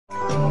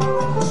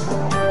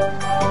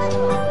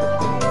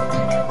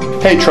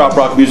Hey Trop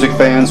Rock music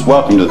fans,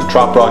 welcome to the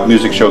Trop Rock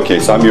Music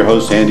Showcase. I'm your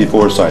host Andy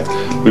Forsyth.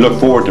 We look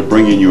forward to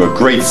bringing you a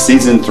great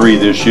season 3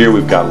 this year.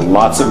 We've got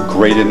lots of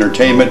great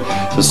entertainment,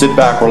 so sit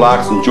back,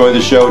 relax, enjoy the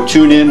show,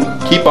 tune in,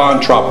 keep on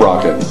Trop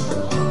Rockin'.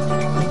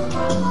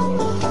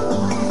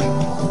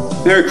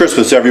 Merry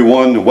Christmas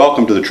everyone,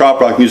 welcome to the Trop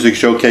Rock Music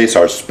Showcase,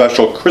 our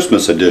special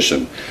Christmas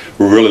edition.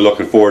 We're really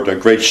looking forward to a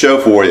great show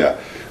for you.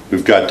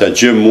 We've got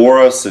Jim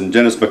Morris and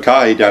Dennis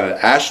McKay down at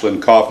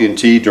Ashland Coffee and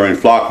Tea during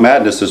Flock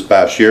Madness this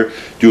past year,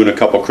 doing a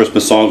couple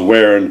Christmas songs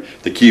wearing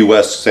the Key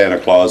West Santa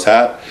Claus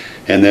hat.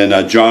 And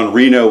then John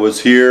Reno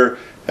was here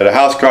at a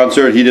house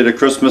concert. He did a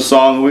Christmas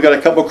song. We got a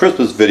couple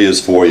Christmas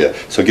videos for you.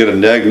 So get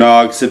a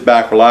eggnog, sit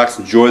back, relax,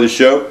 enjoy the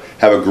show.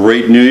 Have a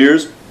great New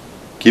Year's.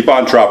 Keep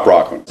on Trop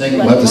Rockin'.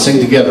 We'll have to sing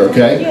together,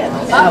 okay?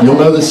 You'll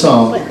know the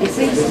song.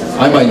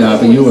 I might not,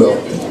 but you will.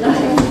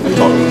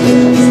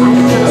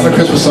 I have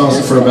Christmas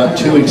songs for about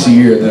 2 weeks a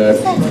year, then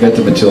I forget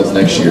them until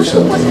next year.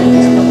 So.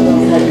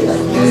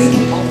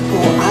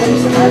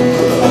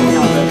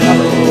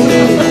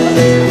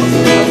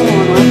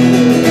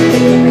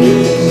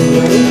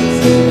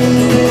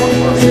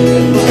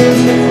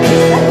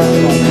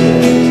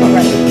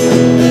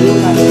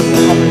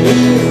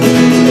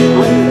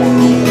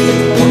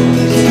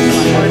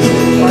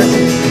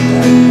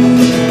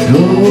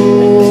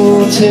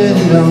 Go tell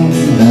it on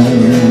the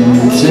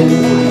mountain,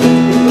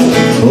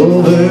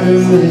 over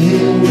the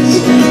hills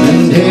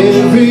and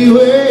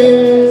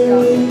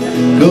everywhere.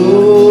 Go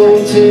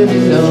tell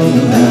it on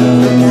the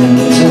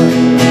mountain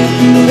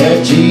that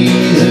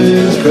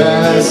Jesus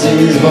Christ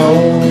is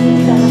born.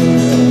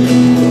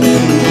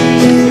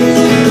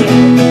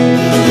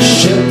 The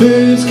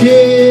shepherds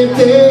kept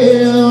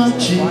their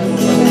watching,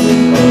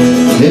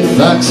 their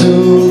flocks so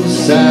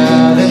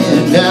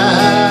silent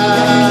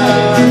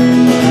night,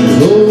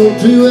 all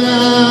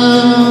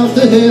throughout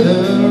the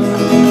heavens.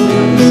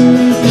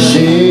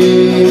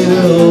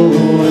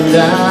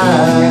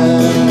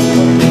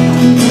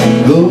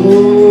 Go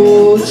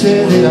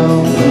tell it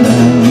on the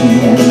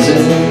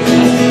mountain,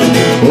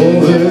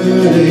 over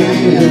the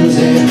hills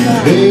and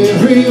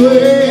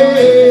everywhere.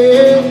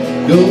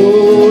 Go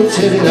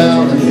tell it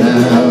on the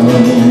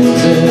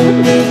mountain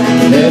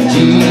that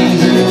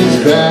Jesus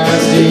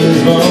Christ is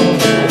born.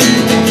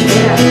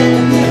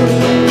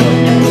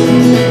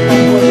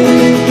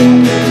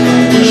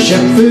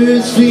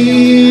 Shepherds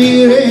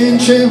fear and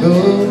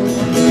tremble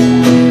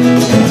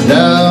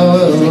now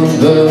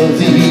above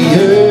the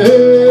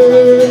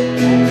earth,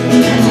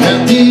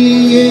 and the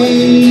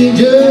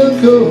angel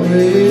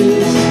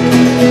chorus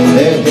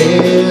that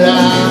hail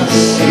our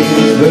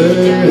Savior.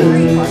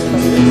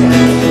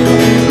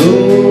 Go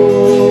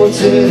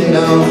tell it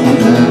on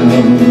the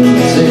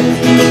mountain,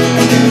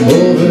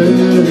 over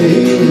the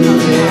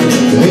hills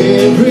and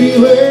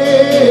everywhere.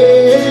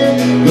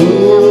 Go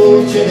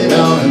tell it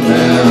on the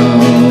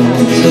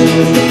mountain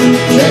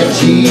that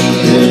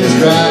Jesus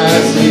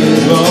Christ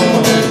is born.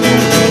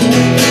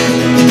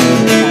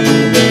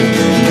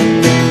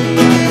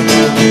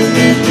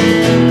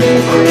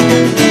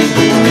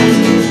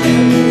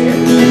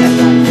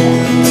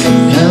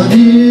 Down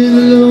in a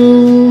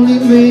lonely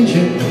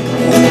manger,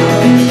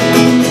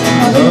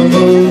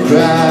 humble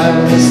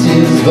Christ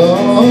is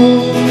born.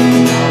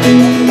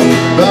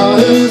 Brought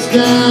us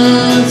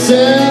God's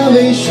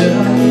salvation,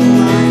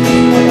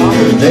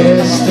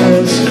 blessed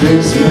us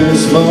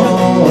Christmas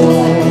morn.